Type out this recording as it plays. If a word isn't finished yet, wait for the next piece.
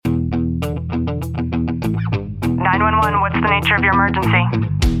the nature of your emergency?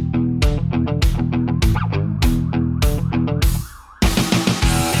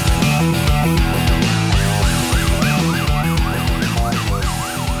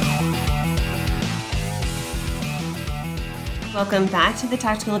 Welcome back to the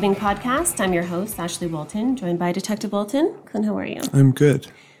Tactical Living Podcast. I'm your host, Ashley Walton, joined by Detective Walton. Clint, how are you? I'm good.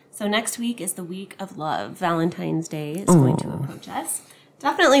 So next week is the week of love. Valentine's Day is going to approach us.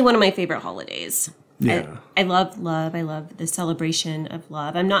 Definitely one of my favorite holidays. Yeah. I love love. I love the celebration of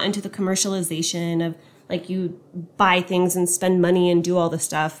love. I'm not into the commercialization of like you buy things and spend money and do all the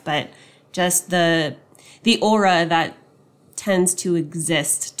stuff, but just the aura that tends to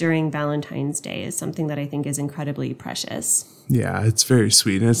exist during Valentine's Day is something that I think is incredibly precious. Yeah, it's very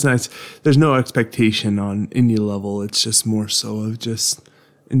sweet. And it's nice. There's no expectation on any level. It's just more so of just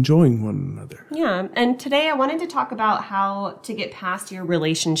enjoying one another. Yeah. And today I wanted to talk about how to get past your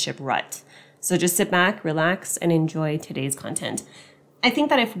relationship rut. So just sit back, relax, and enjoy today's content. I think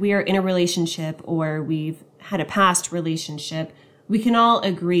that if we're in a relationship or we've had a past relationship, we can all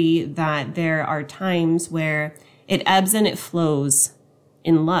agree that there are times where it ebbs and it flows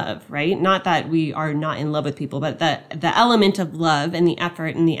in love, right? Not that we are not in love with people, but the element of love and the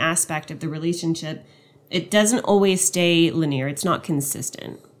effort and the aspect of the relationship, it doesn't always stay linear. It's not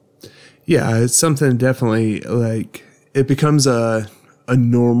consistent. Yeah, it's something definitely like it becomes a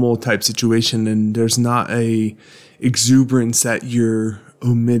normal type situation, and there's not a exuberance that you're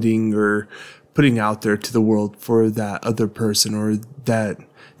omitting or putting out there to the world for that other person or that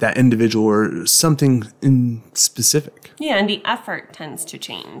individual or something in specific. Yeah, and the effort tends to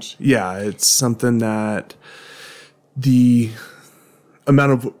change. Yeah, it's something that the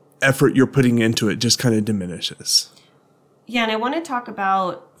amount of effort you're putting into it just kind of diminishes. Yeah, and I want to talk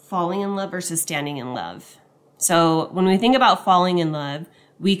about falling in love versus standing in love. So when we think about falling in love,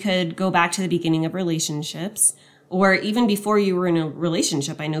 we could go back to the beginning of relationships, or even before you were in a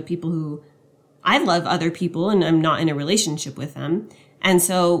relationship. I know people who I love other people and I'm not in a relationship with them. And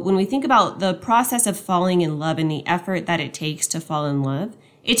so when we think about the process of falling in love and the effort that it takes to fall in love,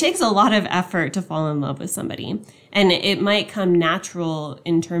 it takes a lot of effort to fall in love with somebody. And it might come natural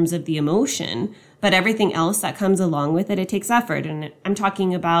in terms of the emotion, but everything else that comes along with it, it takes effort. And I'm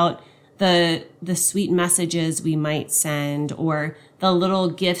talking about the sweet messages we might send, or the little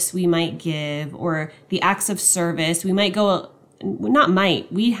gifts we might give, or the acts of service. We might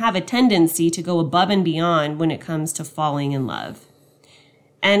we have a tendency to go above and beyond when it comes to falling in love.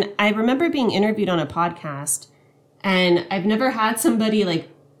 And I remember being interviewed on a podcast, and I've never had somebody like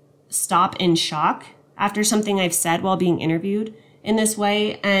stop in shock after something I've said while being interviewed in this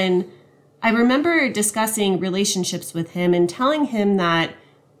way. And I remember discussing relationships with him and telling him that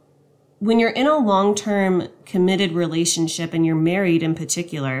when you're in a long-term committed relationship and you're married in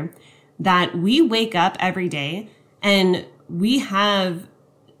particular, that we wake up every day and we have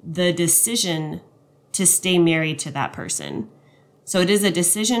the decision to stay married to that person. So it is a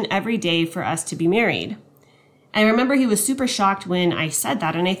decision every day for us to be married. I remember he was super shocked when I said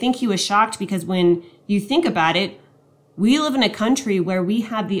that. And I think he was shocked because when you think about it, we live in a country where we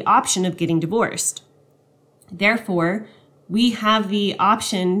have the option of getting divorced. Therefore, we have the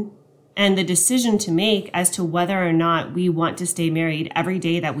option and the decision to make as to whether or not we want to stay married every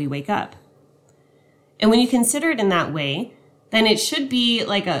day that we wake up. And when you consider it in that way, then it should be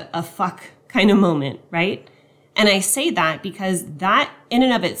like a fuck kind of moment, right? And I say that because that in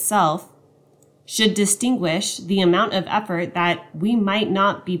and of itself should distinguish the amount of effort that we might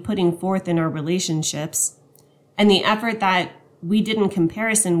not be putting forth in our relationships and the effort that we did in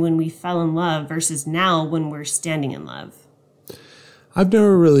comparison when we fell in love versus now when we're standing in love. I've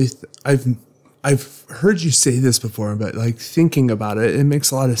never really, I've heard you say this before, but like thinking about it, it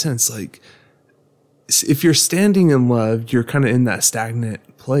makes a lot of sense. Like if you're standing in love, you're kind of in that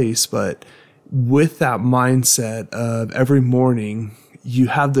stagnant place, but with that mindset of every morning, you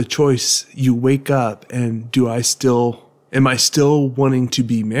have the choice. You wake up and am I still wanting to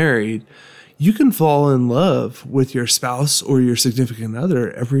be married? You can fall in love with your spouse or your significant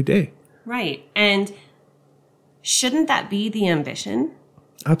other every day. Right. And shouldn't that be the ambition?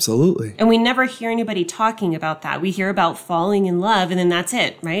 Absolutely. And we never hear anybody talking about that. We hear about falling in love and then that's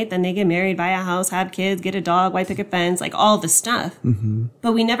it, right? Then they get married, buy a house, have kids, get a dog, white picket fence, like all the stuff. Mm-hmm.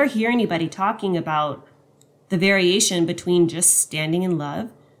 But we never hear anybody talking about the variation between just standing in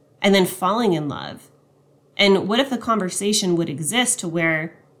love and then falling in love. And what if the conversation would exist to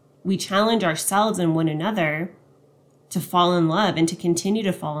where we challenge ourselves and one another to fall in love and to continue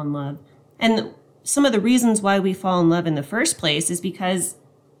to fall in love? And some of the reasons why we fall in love in the first place is because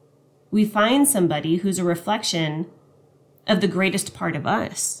we find somebody who's a reflection of the greatest part of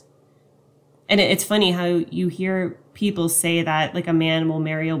us. And it's funny how you hear people say that like a man will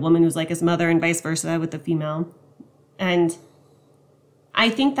marry a woman who's like his mother and vice versa with the female. And I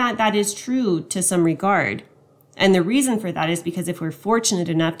think that that is true to some regard. And the reason for that is because if we're fortunate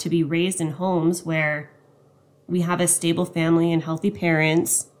enough to be raised in homes where we have a stable family and healthy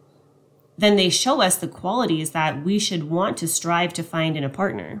parents, then they show us the qualities that we should want to strive to find in a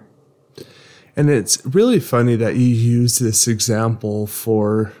partner. And it's really funny that you use this example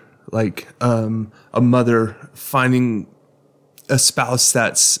for like a mother finding a spouse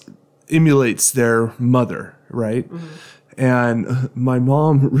that emulates their mother, right? Mm-hmm. And my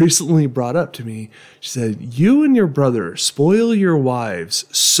mom recently brought up to me, she said, you and your brother spoil your wives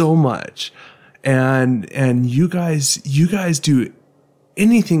so much. And you guys do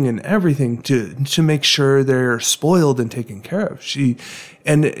anything and everything to make sure they're spoiled and taken care of. She's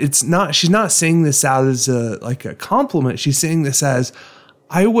not saying this as a compliment. She's saying this as,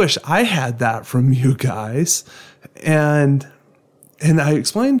 I wish I had that from you guys. And I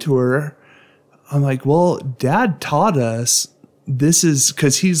explained to her, I'm like, well, Dad taught us this is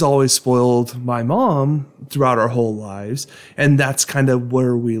because he's always spoiled my mom throughout our whole lives. And that's kind of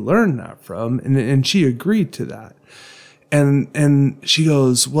where we learned that from. And she agreed to that. And she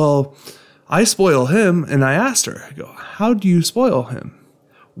goes, well, I spoil him. And I asked her, I go, how do you spoil him?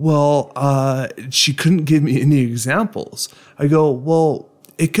 Well, she couldn't give me any examples. I go, well,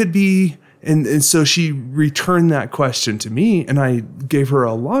 it could be. And so she returned that question to me, and I gave her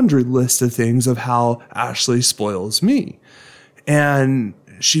a laundry list of things of how Ashley spoils me. And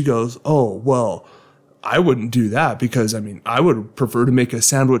she goes, oh, well, I wouldn't do that because, I would prefer to make a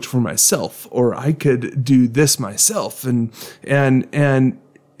sandwich for myself, or I could do this myself. And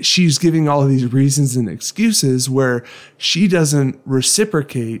she's giving all of these reasons and excuses where she doesn't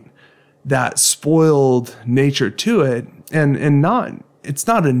reciprocate that spoiled nature to it, and it's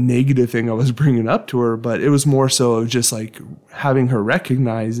not a negative thing I was bringing up to her, but it was more so of just like having her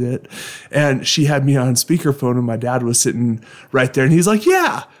recognize it. And she had me on speakerphone and my dad was sitting right there and he's like,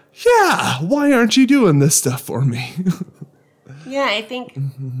 yeah, why aren't you doing this stuff for me? Yeah, I think,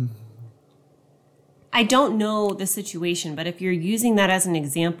 I don't know the situation, but if you're using that as an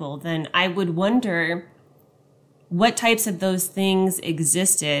example, then I would wonder what types of those things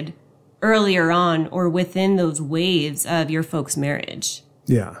existed earlier on or within those waves of your folks' marriage.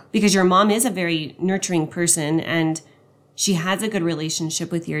 Yeah. Because your mom is a very nurturing person and she has a good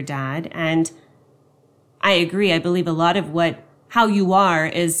relationship with your dad. And I agree. I believe a lot of how you are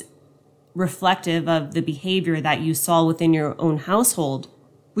is reflective of the behavior that you saw within your own household,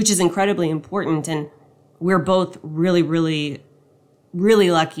 which is incredibly important. And we're both really, really, really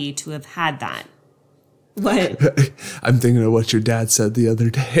lucky to have had that. What? I'm thinking of what your dad said the other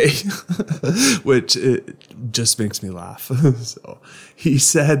day, which it just makes me laugh. So he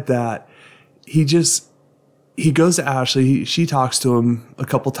said that he goes to Ashley. She talks to him a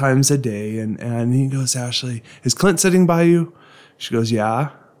couple times a day. And he goes, Ashley, is Clint sitting by you? She goes,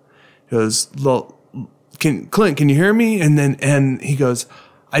 yeah. He goes, well, Clint, can you hear me? And he goes,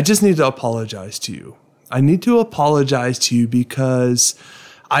 I just need to apologize to you. I need to apologize to you because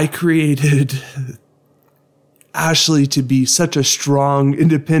I created Ashley to be such a strong,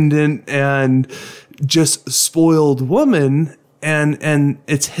 independent, and just spoiled woman, and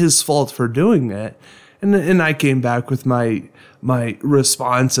it's his fault for doing it. And I came back with my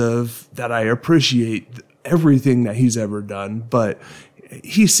response of that I appreciate everything that he's ever done, but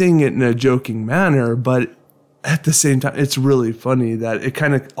he's saying it in a joking manner, but at the same time, it's really funny that it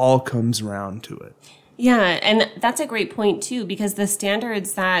kind of all comes around to it. Yeah, and that's a great point too, because the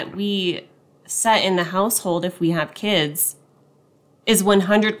standards that we set in the household if we have kids is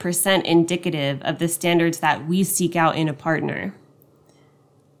 100% indicative of the standards that we seek out in a partner.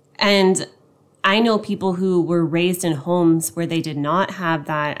 And I know people who were raised in homes where they did not have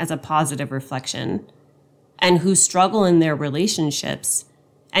that as a positive reflection and who struggle in their relationships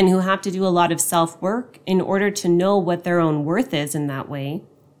and who have to do a lot of self-work in order to know what their own worth is in that way.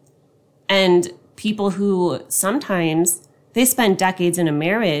 And people who sometimes they spend decades in a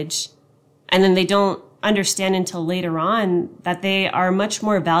marriage and then they don't understand until later on that they are much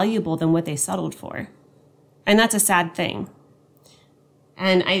more valuable than what they settled for. And that's a sad thing.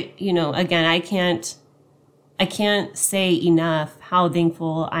 And I can't say enough how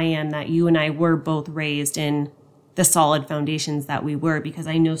thankful I am that you and I were both raised in the solid foundations that we were, because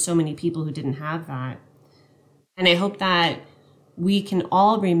I know so many people who didn't have that. And I hope that we can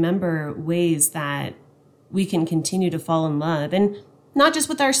all remember ways that we can continue to fall in love, and not just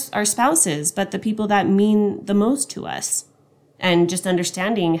with our spouses, but the people that mean the most to us, and just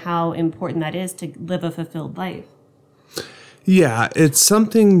understanding how important that is to live a fulfilled life. Yeah, it's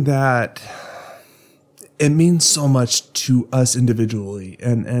something that it means so much to us individually,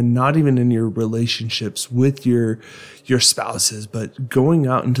 and not even in your relationships with your spouses, but going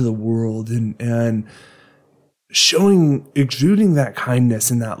out into the world and exuding that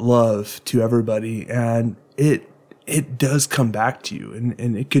kindness and that love to everybody. And it does come back to you,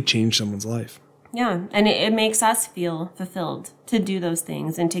 and it could change someone's life. Yeah, and it makes us feel fulfilled to do those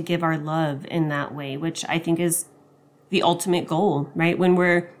things and to give our love in that way, which I think is the ultimate goal, right? When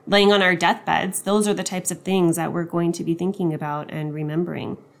we're laying on our deathbeds, those are the types of things that we're going to be thinking about and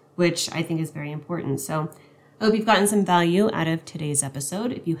remembering, which I think is very important. So I hope you've gotten some value out of today's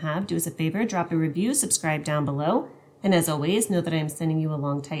episode. If you have, do us a favor, drop a review, subscribe down below. And as always, know that I'm sending you a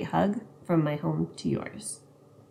long, tight hug from my home to yours.